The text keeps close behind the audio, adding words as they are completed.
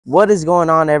What is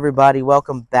going on, everybody?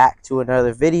 Welcome back to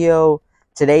another video.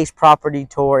 Today's property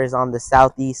tour is on the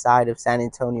southeast side of San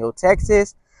Antonio,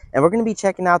 Texas, and we're going to be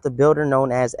checking out the builder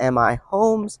known as MI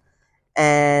Homes.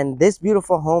 And this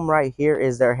beautiful home right here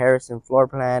is their Harrison floor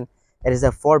plan. It is a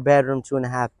 4-bedroom,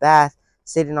 2.5-bath,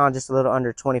 sitting on just a little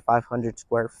under 2,500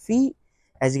 square feet.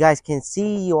 As you guys can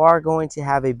see, you are going to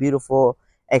have a beautiful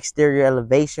exterior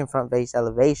elevation, front face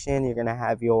elevation. You're going to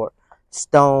have your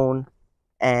stone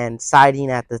and siding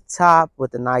at the top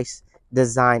with a nice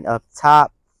design up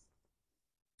top,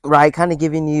 right? Kind of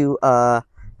giving you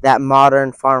that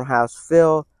modern farmhouse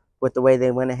feel with the way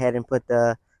they went ahead and put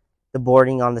the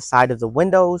boarding on the side of the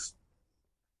windows.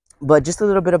 But just a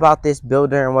little bit about this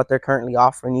builder and what they're currently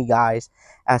offering you guys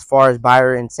as far as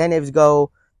buyer incentives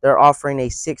go. They're offering a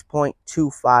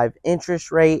 6.25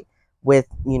 interest rate with,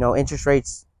 interest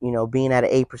rates, being at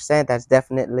 8%. That's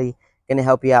definitely going to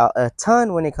help you out a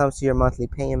ton when it comes to your monthly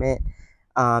payment.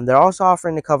 They're also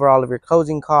offering to cover all of your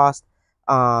closing costs.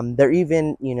 They're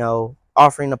even,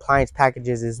 offering appliance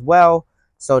packages as well.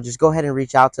 So just go ahead and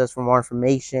reach out to us for more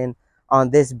information on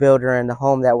this builder and the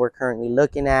home that we're currently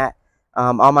looking at.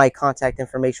 All my contact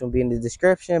information will be in the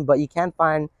description, but you can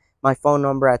find my phone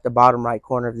number at the bottom right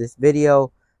corner of this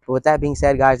video. But with that being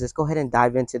said, guys, let's go ahead and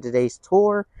dive into today's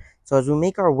tour. So as we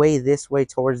make our way this way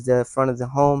towards the front of the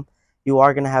home, you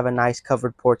are going to have a nice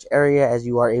covered porch area, as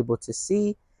you are able to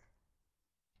see.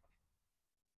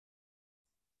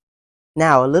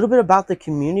 Now, a little bit about the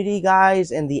community, guys,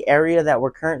 and the area that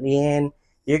we're currently in.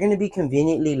 You're going to be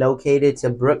conveniently located to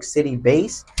Brook City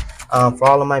base. For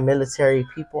all of my military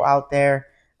people out there,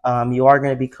 you are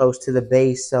going to be close to the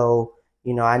base. So,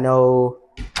 I know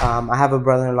I have a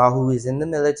brother-in-law who is in the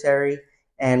military.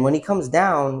 And when he comes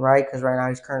down, right, because right now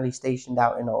he's currently stationed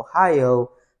out in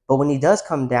Ohio. But when he does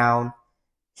come down,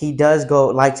 he does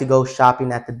like to go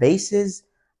shopping at the bases.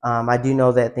 I do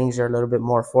know that things are a little bit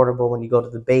more affordable when you go to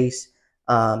the base.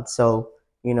 So,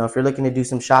 if you're looking to do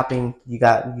some shopping, you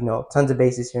got, tons of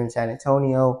bases here in San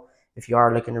Antonio. If you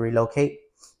are looking to relocate,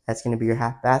 that's going to be your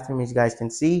half bathroom, as you guys can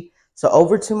see. So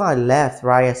over to my left,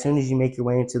 right, as soon as you make your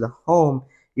way into the home,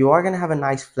 you are going to have a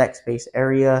nice flex space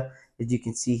area, as you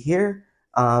can see here.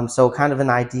 So kind of an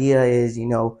idea is,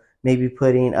 maybe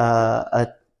putting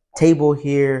a table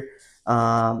here,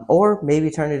 or maybe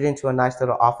turn it into a nice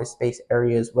little office space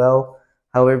area as well.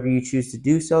 However you choose to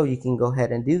do so, you can go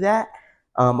ahead and do that.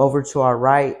 Over to our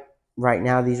right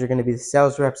now, these are going to be the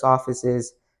sales reps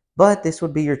offices, but this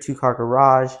would be your 2-car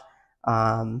garage.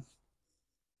 And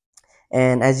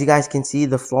as you guys can see,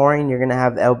 the flooring, you're going to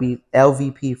have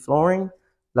LVP flooring,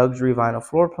 luxury vinyl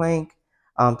floor plank,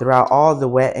 throughout all the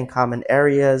wet and common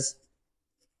areas.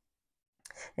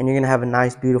 And you're going to have a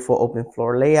nice, beautiful open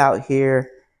floor layout here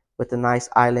with a nice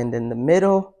island in the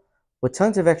middle with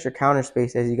tons of extra counter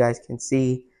space, as you guys can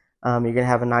see. You're going to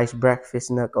have a nice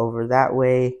breakfast nook over that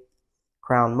way.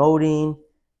 Crown molding,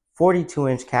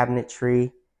 42-inch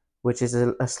cabinetry, which is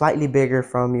a slightly bigger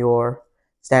from your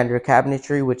standard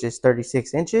cabinetry, which is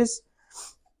 36 inches.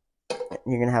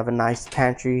 You're going to have a nice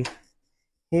pantry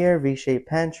here, V-shaped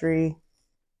pantry.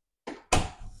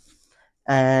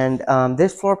 And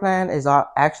this floor plan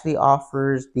actually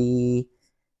offers the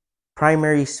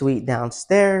primary suite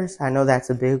downstairs. I know that's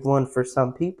a big one for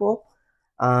some people.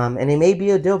 And it may be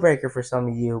a deal breaker for some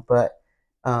of you, but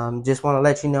just want to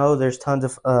let you know there's tons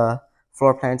of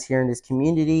floor plans here in this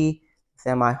community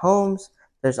with MI Homes.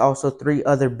 There's also 3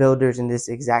 other builders in this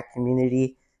exact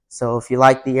community. So if you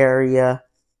like the area,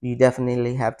 you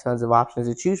definitely have tons of options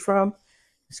to choose from.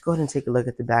 Let's go ahead and take a look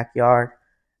at the backyard.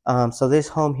 So this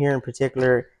home here in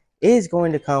particular is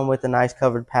going to come with a nice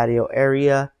covered patio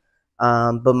area.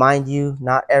 But mind you,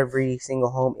 not every single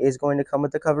home is going to come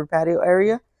with a covered patio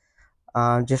area.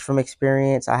 Just from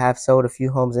experience, I have sold a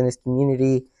few homes in this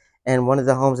community, and one of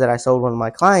the homes that I sold one of my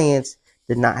clients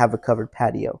did not have a covered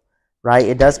patio, right?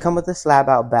 It does come with a slab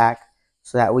out back,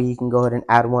 so that way you can go ahead and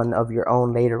add one of your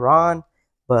own later on,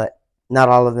 but not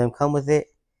all of them come with it.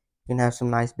 You can have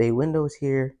some nice bay windows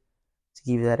here to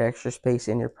give you that extra space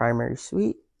in your primary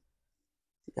suite.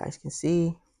 You guys can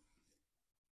see.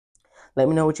 Let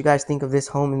me know what you guys think of this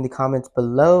home in the comments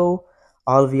below.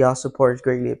 All of y'all support is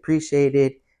greatly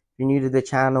appreciated. If you're new to the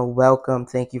channel, welcome.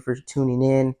 Thank you for tuning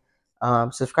in.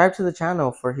 Subscribe to the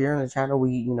channel. For here on the channel,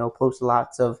 we post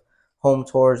lots of home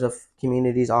tours of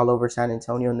communities all over San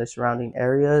Antonio and the surrounding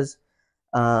areas.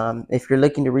 If you're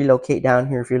looking to relocate down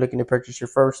here, if you're looking to purchase your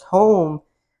first home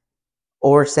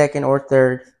or second or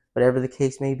third, whatever the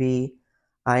case may be,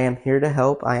 I am here to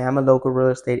help. I am a local real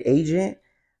estate agent.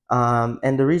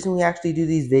 And the reason we actually do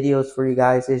these videos for you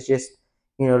guys is just,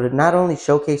 to not only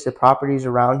showcase the properties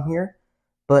around here,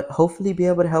 but hopefully be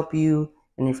able to help you,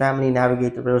 and your family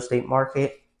navigate the real estate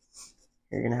market.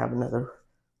 You're going to have another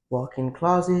walk-in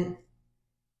closet,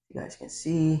 you guys can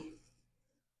see.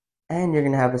 And you're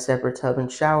going to have a separate tub and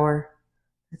shower.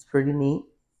 It's pretty neat.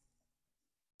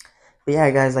 But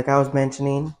yeah, guys, like I was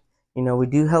mentioning, we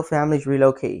do help families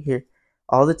relocate here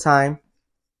all the time,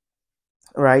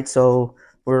 right? So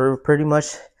we're pretty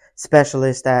much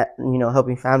specialists at,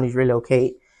 helping families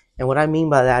relocate. And what I mean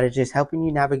by that is just helping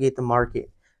you navigate the market,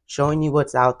 showing you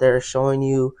what's out there, showing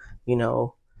you,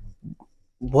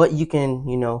 what you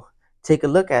can, take a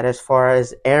look at as far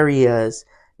as areas.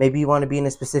 Maybe you want to be in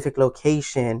a specific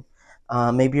location.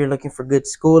 Maybe you're looking for good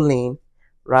schooling,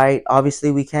 right?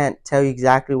 Obviously, we can't tell you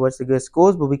exactly what's the good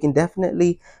schools, but we can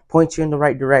definitely point you in the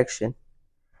right direction,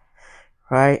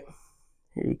 right?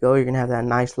 Here you go. You're going to have that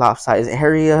nice loft-sized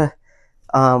area.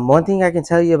 One thing I can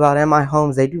tell you about MI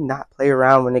Homes, they do not play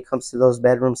around when it comes to those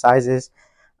bedroom sizes.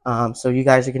 So you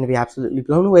guys are going to be absolutely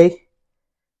blown away,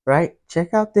 right?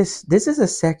 Check out this. This is a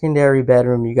secondary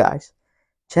bedroom, you guys.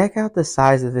 Check out the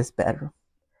size of this bedroom.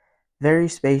 Very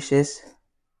spacious.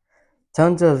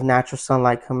 Tons of natural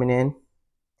sunlight coming in.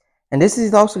 And this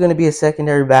is also going to be a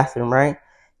secondary bathroom, right?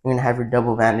 You're going to have your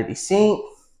double vanity sink,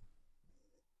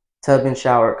 tub and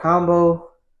shower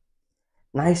combo.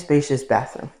 Nice spacious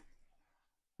bathroom,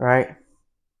 right?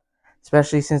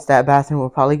 Especially since that bathroom will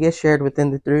probably get shared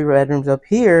within the 3 bedrooms up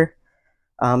here.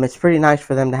 It's pretty nice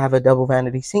for them to have a double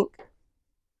vanity sink.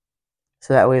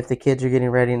 So that way if the kids are getting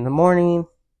ready in the morning,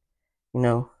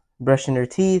 brushing their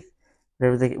teeth,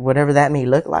 whatever that may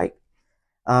look like,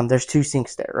 there's 2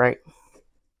 sinks there, right?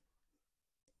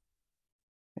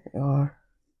 There you are.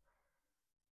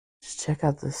 Just check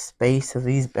out the space of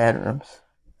these bedrooms.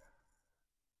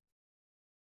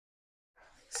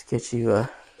 Let's get you a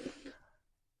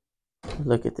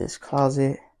look at this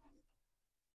closet.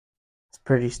 It's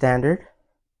pretty standard.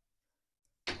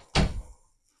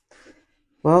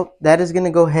 Well, that is going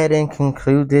to go ahead and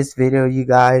conclude this video, you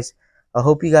guys. I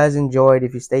hope you guys enjoyed.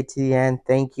 If you stayed to the end,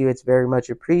 thank you. It's very much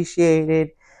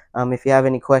appreciated. If you have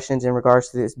any questions in regards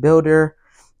to this builder,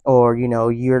 or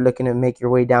you're looking to make your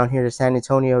way down here to San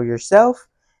Antonio yourself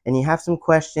and you have some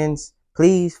questions,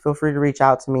 please feel free to reach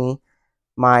out to me.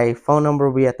 My phone number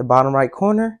will be at the bottom right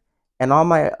corner, and all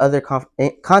my other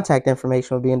contact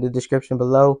information will be in the description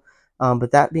below.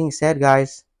 But that being said,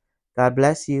 guys, God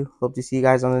bless you. Hope to see you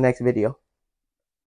guys on the next video.